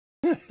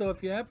So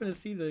if you happen to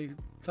see the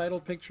title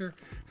picture,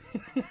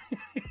 I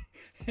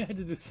had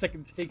to do a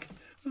second take.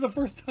 It was the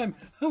first time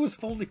I was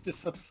holding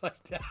this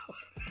upside down.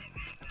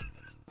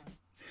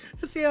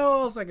 Let's see how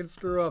else I can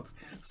screw up.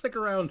 Stick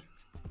around.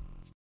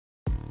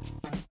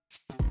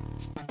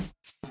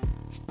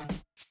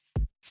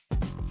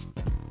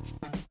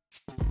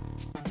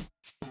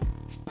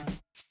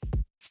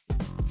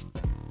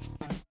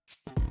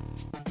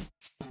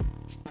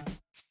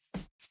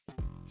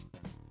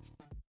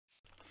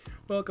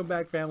 Welcome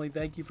back, family.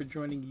 Thank you for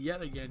joining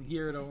yet again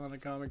here at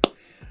Ohana Comics.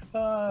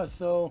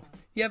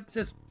 Yep,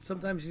 just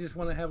sometimes you just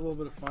want to have a little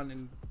bit of fun,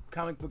 and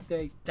comic book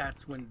day,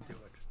 that's when to do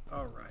it.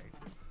 All right.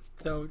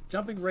 So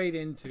jumping right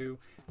into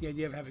the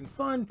idea of having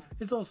fun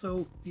is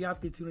also the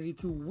opportunity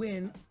to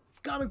win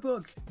comic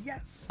books.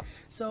 Yes.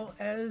 So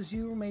as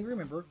you may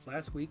remember,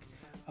 last week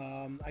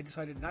I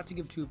decided not to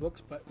give 2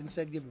 books, but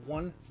instead give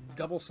one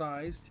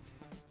double-sized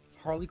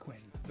Harley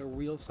Quinn, the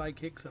real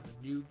sidekicks of the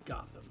new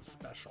Gotham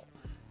special.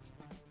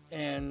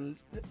 And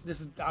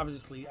this is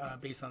obviously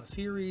based on a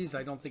series.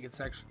 I don't think it's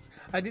actually...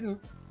 I didn't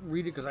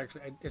read it because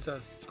actually it's a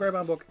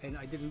square-bound book, and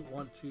I didn't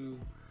want to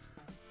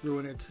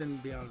ruin it.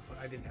 And be honest,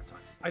 I didn't have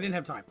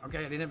time. Okay,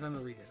 I didn't have time to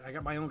read it. I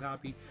got my own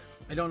copy.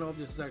 I don't know if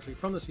this is actually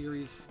from the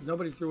series.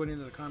 Nobody threw it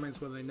into the comments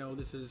whether they know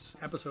this is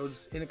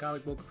episodes in a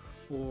comic book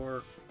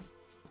or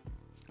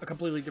a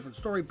completely different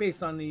story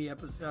based on the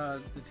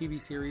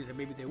TV series, and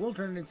maybe they will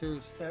turn it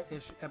into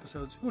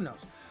episodes. Who knows?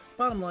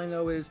 Bottom line,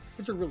 though, is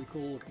it's a really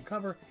cool looking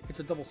cover. It's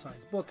a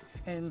double-sized book,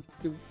 and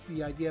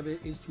the idea of it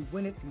is to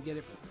win it and get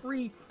it for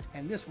free.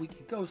 And this week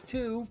it goes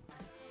to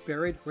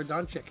Buried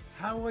Radonchik.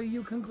 How are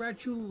you?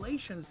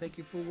 Congratulations! Thank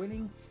you for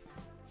winning.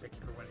 Thank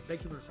you for winning.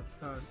 Thank you for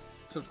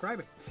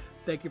subscribing.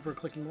 Thank you for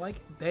clicking like.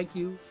 Thank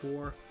you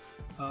for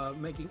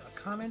making a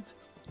comment.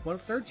 1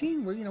 of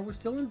 13. We're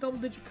still in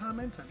double-digit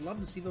comments. I'd love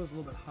to see those a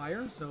little bit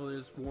higher, so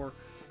there's more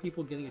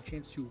people getting a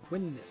chance to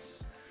win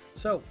this.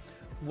 So,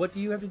 what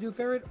do you have to do,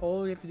 Ferret?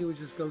 All you have to do is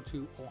just go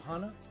to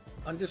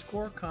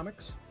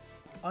Ohana_comics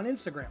on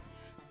Instagram.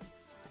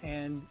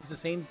 And it's the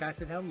same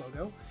Basset Hound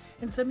logo.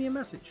 And send me a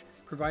message.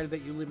 Provided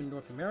that you live in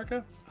North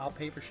America, I'll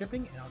pay for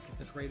shipping and I'll get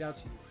this right out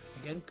to you.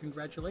 Again,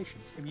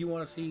 congratulations. If you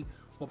want to see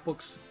what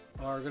books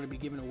are going to be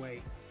given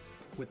away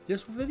with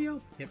this video,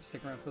 you have to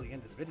stick around until the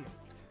end of the video.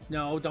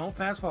 No, don't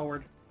fast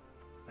forward.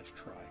 Let's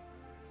try.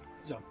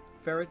 So,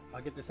 Ferret,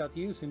 I'll get this out to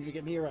you as soon as you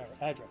get me your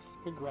address.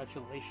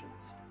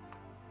 Congratulations.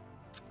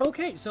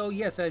 Okay, so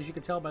yes, as you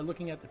can tell by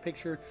looking at the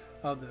picture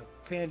of the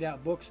fanned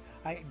out books,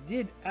 I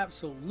did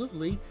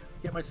absolutely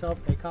get myself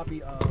a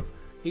copy of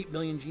 8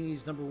 Million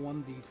Genies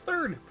 #1, the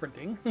 3rd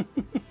printing.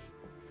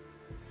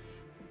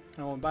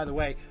 Oh, and by the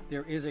way,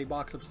 there is a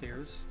box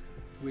upstairs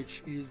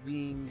which is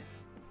being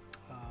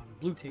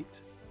blue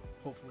taped,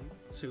 hopefully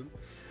soon.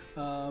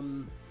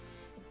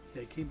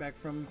 They came back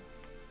from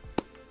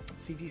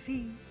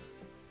CGC.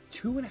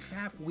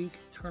 2.5 week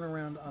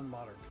turnaround on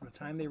Modern from the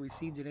time they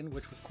received it in,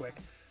 which was quick,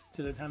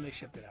 to the time they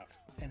shipped it out.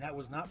 And that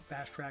was not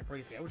fast track or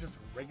anything. That was just a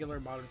regular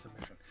Modern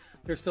submission.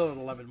 They're still at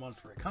 11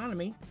 months for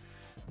economy,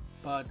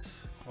 but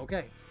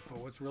okay. But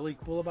what's really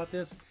cool about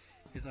this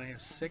is I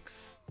have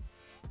 6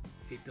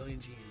 8 Billion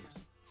Genies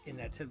in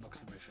that 10 book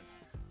submission.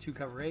 2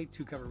 cover A,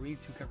 2 cover B,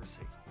 2 cover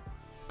C.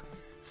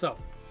 So,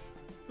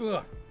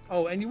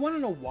 oh, and you want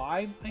to know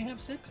why I have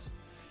 6?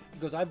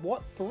 Because I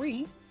bought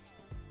 3,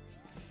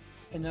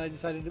 and then I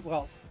decided,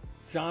 well,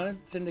 John at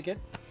Syndicate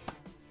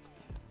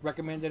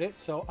recommended it,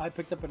 so I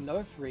picked up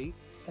another 3,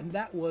 and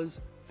that was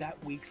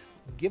that week's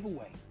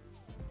giveaway.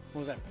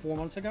 What was that, 4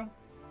 months ago?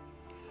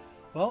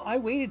 Well, I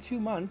waited 2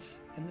 months,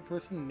 and the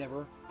person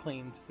never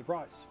claimed the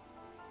prize.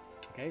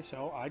 Okay,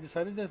 so I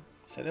decided to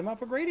set him up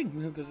for grading,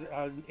 because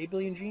 8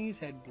 Billion Genies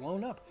had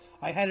blown up.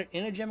 I had it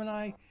in a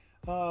Gemini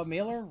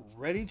mailer,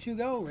 ready to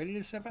go, ready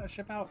to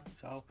ship out.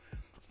 So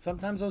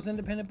sometimes those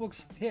independent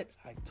books hit.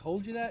 I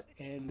told you that,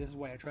 and this is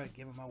why I try to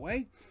give them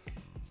away.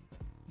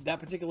 That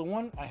particular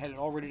one, I had it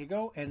all ready to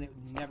go, and it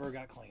never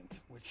got claimed,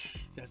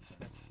 which that's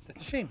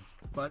a shame.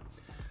 But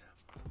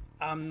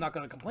I'm not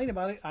going to complain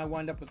about it. I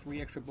wind up with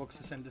 3 extra books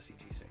to send to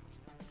CGC.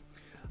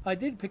 I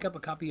did pick up a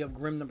copy of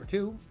Grimm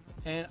 #2,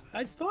 and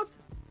I thought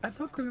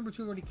Grimm #2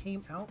 already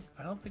came out.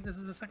 I don't think this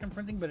is a second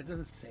printing, but it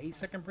doesn't say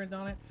second print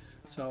on it,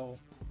 so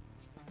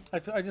I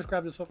just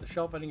grabbed this off the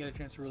shelf. I didn't get a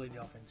chance to really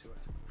delve into it.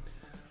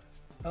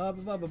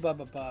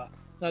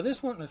 Now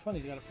this one, it's funny,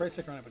 you got a price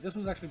sticker on it, but this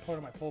was actually part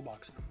of my pull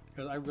box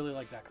because I really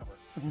like that cover.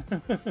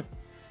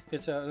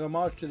 It's an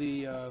homage to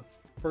the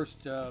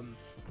first, not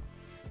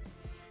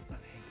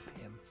Hank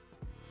Pym.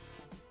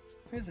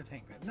 Is it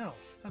Hank Pym? No,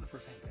 it's not the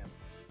first Hank Pym.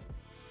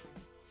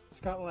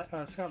 Scott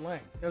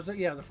Lang. That was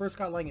the first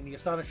Scott Lang in the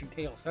Astonishing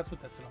Tales. That's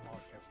what that's an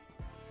homage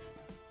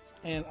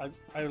to. And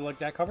I like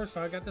that cover,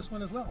 so I got this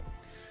one as well.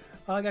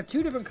 I got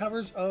 2 different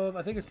covers of,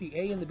 I think it's the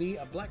A and the B,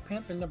 of Black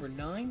Panther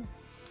 #9.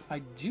 I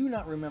do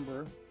not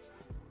remember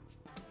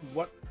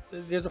what...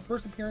 There's a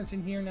first appearance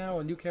in here now,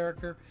 a new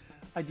character.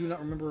 I do not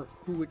remember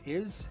who it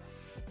is.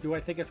 Do I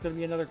think it's going to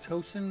be another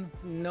Tosin?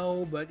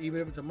 No, but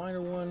even if it's a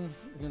minor one,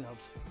 who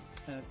knows.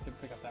 And I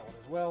did pick up that one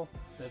as well.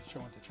 That's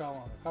showing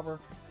T'Challa on the cover.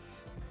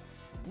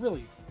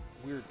 really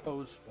weird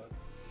pose, but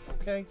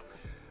okay.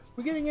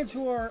 We're getting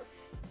into our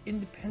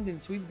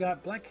independence. We've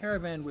got Black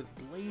Caravan with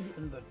Blade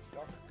in the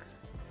Dark.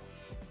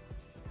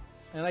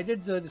 And I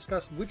did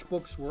discuss which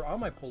books were on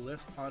my pull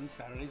list on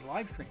Saturday's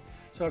live stream.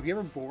 So if you're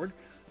ever bored,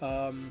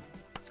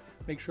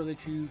 make sure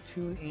that you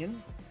tune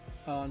in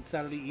on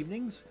Saturday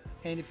evenings.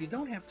 And if you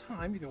don't have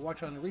time, you can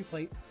watch on the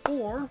replay.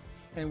 Or,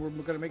 and we're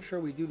going to make sure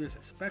we do this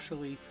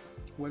especially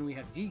when we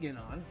have Deegan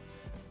on,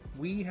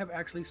 we have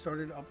actually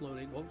started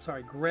uploading. Well,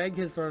 sorry, Greg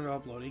has started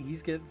uploading.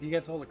 He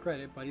gets all the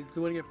credit, but he's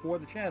doing it for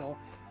the channel.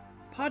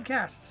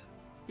 Podcasts.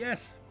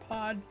 Yes,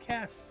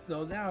 podcasts.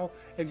 So now,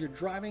 if you're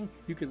driving,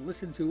 you can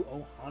listen to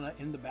Ohana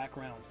in the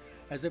background,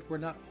 as if we're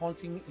not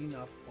haunting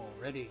enough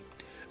already.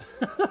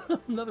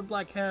 Another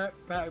Black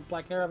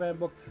Caravan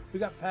book. We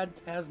got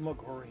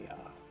Phantasmagoria.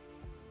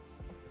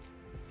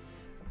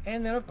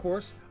 And then, of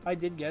course, I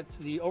did get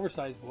the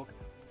oversized book,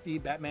 the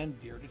Batman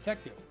Dear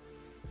Detective.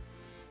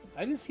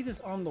 I didn't see this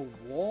on the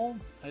wall.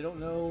 I don't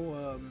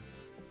know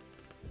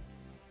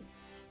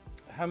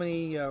how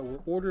many were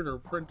ordered or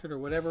printed or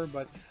whatever,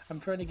 but I'm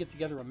trying to get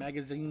together a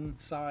magazine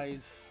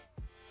size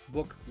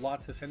book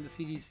lot to send to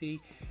CGC.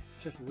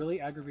 It's just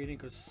really aggravating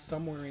because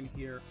somewhere in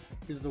here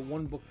is the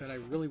one book that I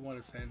really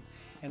want to send,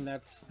 and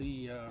that's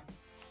the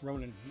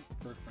Ronin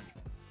first print,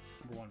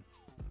 number 1.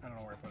 I don't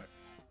know where I put it.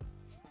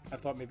 I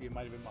thought maybe it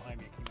might have been behind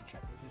me. I came and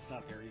checked it. It's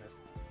not there either.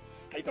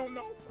 I don't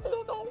know.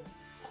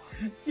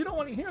 You don't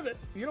want to hear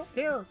this. You don't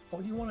care.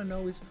 All you want to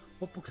know is,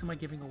 what books am I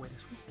giving away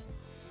this week?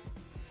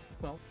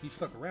 Well, you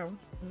stuck around.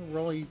 We're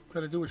only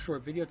going to do a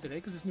short video today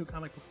because it's New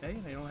Comic Book Day,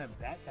 and I don't have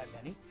that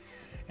many.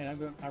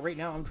 And right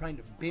now I'm trying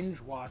to binge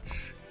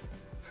watch.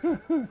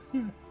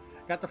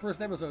 Got the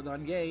first episode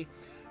done. Yay.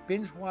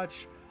 Binge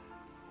watch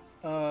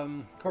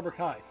Cobra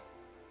Kai,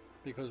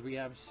 because we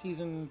have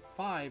season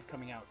 5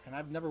 coming out, and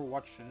I've never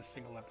watched a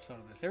single episode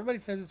of this. Everybody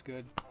says it's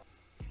good.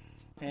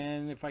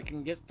 And if I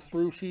can get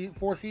through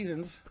 4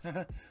 seasons,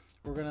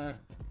 we're going to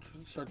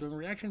start doing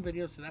reaction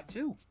videos to that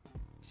too.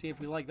 See if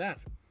we like that.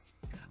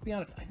 I'll be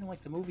honest, I didn't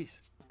like the movies.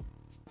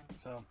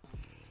 So,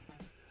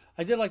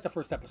 I did like the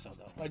first episode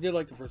though. I did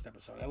like the first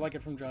episode. I like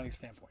it from Johnny's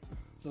standpoint.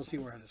 We'll see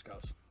where this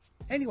goes.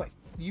 Anyway,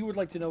 you would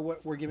like to know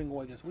what we're giving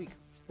away this week.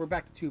 We're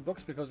back to 2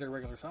 books because they're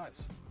regular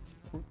size.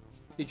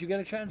 Did you get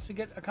a chance to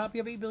get a copy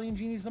of 8 Billion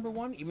Genies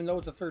 #1? Even though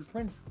it's a 3rd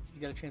print,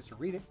 you got a chance to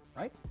read it,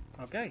 right?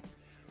 Okay.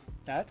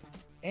 That.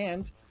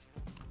 And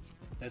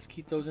let's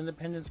keep those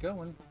independents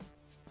going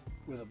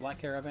with a Black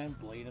Caravan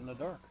Blade in the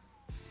Dark.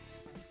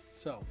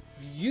 So,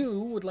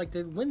 you would like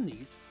to win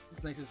these.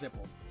 It's nice and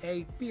simple.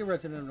 A, be a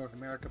resident of North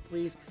America,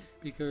 please,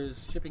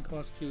 because shipping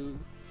costs to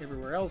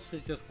everywhere else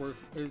is just worth,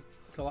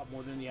 it's a lot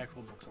more than the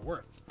actual books are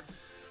worth.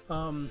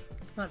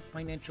 It's not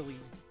financially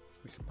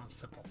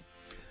responsible.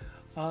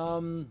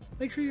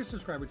 Make sure you're a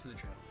subscriber to the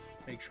channel.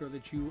 Make sure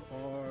that you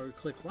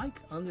click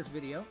like on this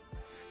video.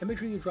 And make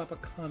sure you drop a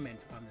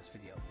comment on this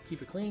video.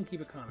 Keep it clean,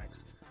 keep it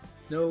comics.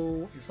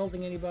 No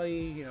insulting anybody,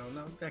 you know,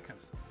 no, that kind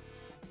of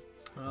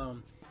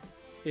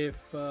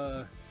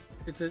stuff.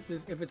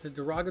 If it's a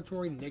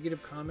derogatory,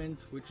 negative comment,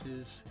 which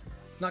is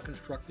not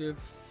constructive,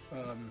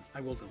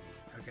 I will delete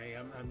it. Okay,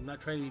 I'm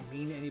not trying to be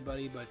mean to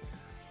anybody, but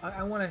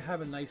I want to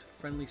have a nice,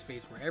 friendly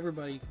space where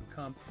everybody can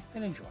come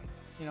and enjoy,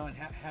 you know, and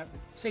have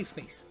safe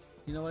space.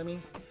 You know what I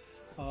mean?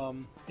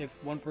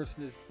 If one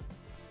person is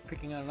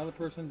picking on another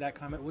person, that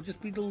comment will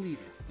just be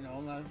deleted. You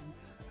know,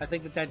 I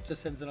think that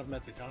just sends enough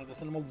message. I don't have to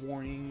send them a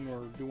warning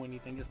or do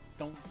anything. Just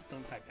don't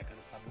type that kind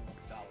of stuff. It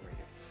won't be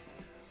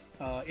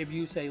tolerated. If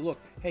you say, look,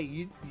 hey,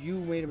 you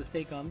made a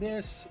mistake on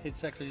this,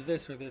 it's actually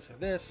this or this or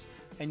this,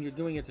 and you're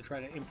doing it to try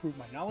to improve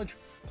my knowledge,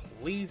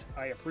 please,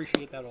 I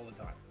appreciate that all the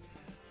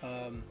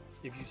time.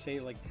 If you say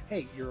like,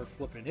 hey, you're a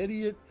flippin'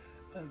 idiot,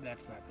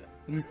 that's not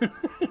good.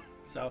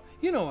 So,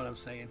 you know what I'm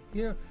saying.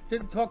 You know,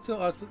 talk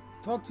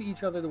to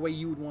each other the way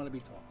you would want to be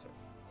talked to.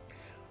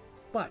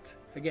 But,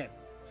 again,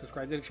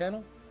 subscribe to the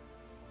channel,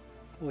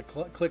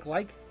 click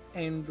like,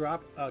 and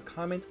drop a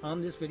comment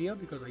on this video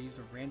because I use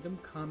a random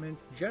comment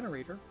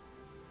generator.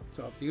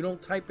 So if you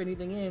don't type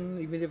anything in,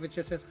 even if it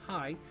just says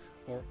hi,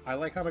 or I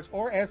like comics,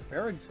 or as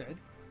Farron said,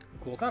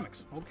 cool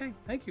comics. Okay,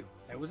 thank you.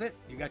 That was it.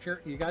 You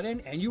got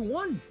in, and you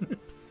won.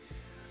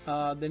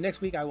 The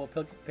next week I will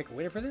pick a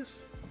winner for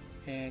this,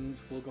 and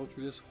we'll go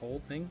through this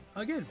whole thing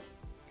again.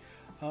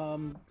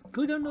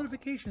 Click on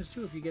notifications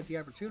too if you get the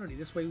opportunity.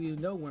 This way you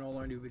know when all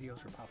our new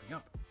videos are popping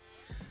up.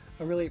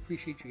 I really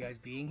appreciate you guys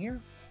being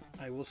here.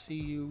 I will see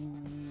you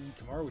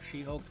tomorrow with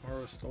She-Hulk,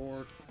 tomorrow with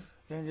Thor.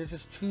 And there's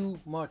just too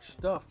much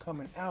stuff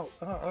coming out.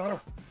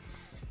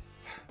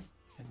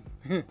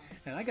 And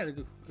I gotta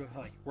go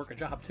like work a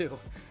job too.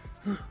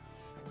 I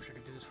wish I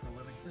could do this for a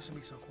living. This would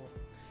be so cool.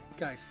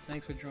 Guys,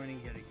 thanks for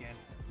joining yet again.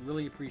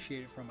 Really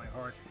appreciate it from my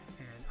heart.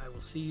 And I will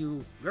see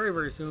you very,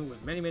 very soon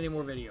with many, many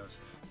more videos.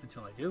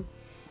 Until I do,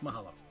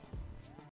 mahalo.